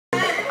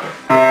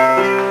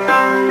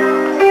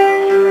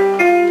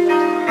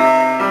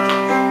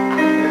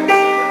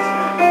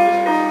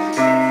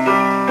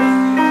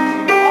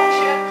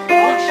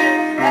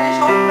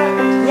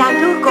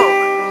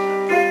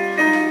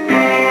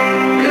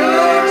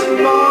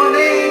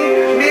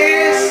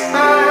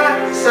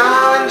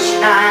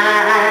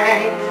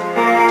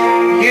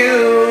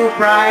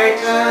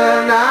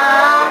brighten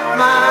up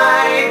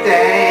my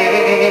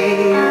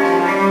day.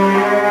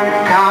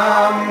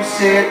 Come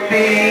sit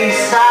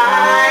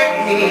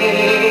beside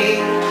me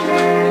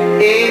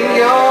in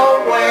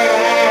your way.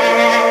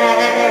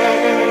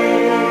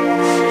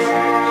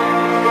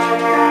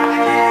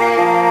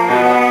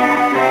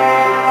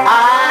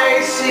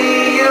 I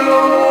see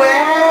you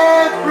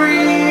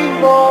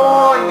every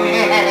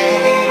morning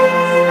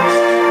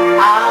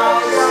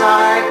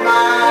outside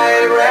my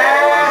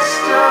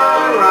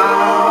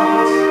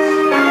restaurant.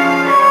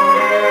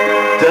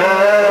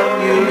 The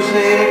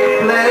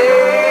music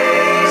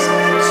plays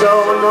so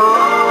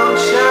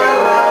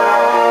nonchalant.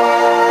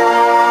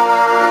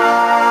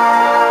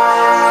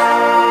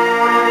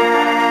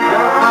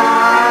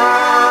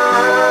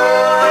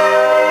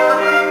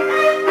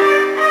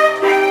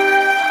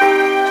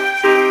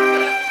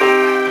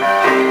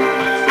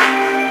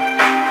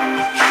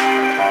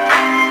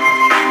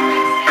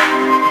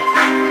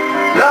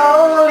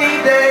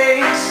 Lonely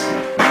days,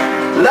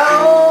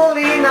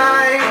 lonely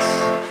nights.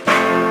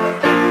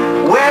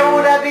 Where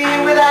would I be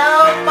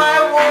without my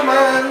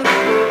woman?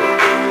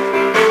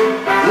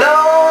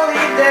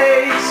 Lonely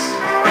days,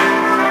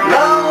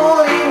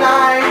 lonely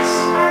nights.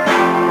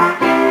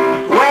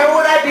 Where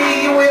would I be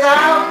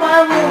without my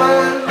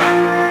woman?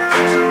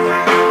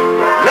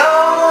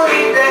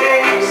 Lonely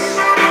days,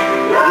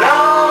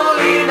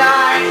 lonely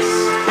nights.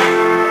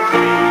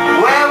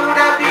 Where would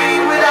I be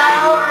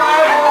without my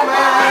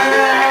woman?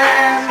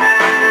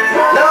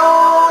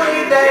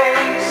 Lonely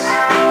days,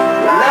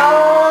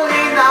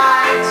 lonely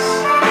nights.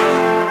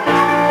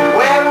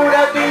 Where would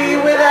I be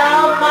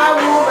without my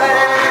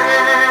woman?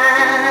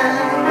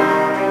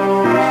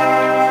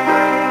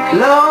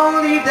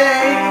 Lonely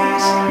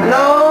days,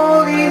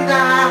 lonely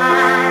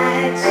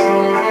nights.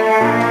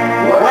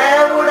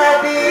 Where would I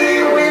be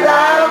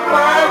without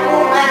my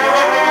woman?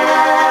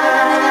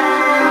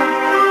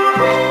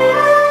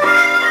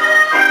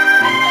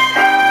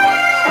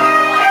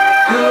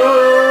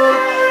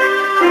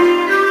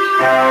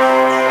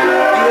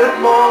 Good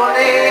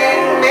morning,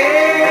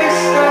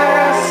 Mr.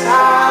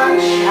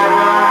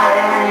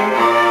 Sunshine.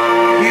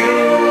 You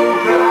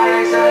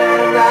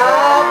brighten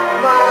up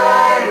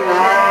my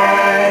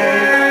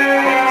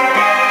life.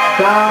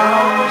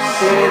 Come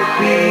sit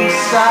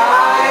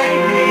beside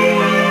me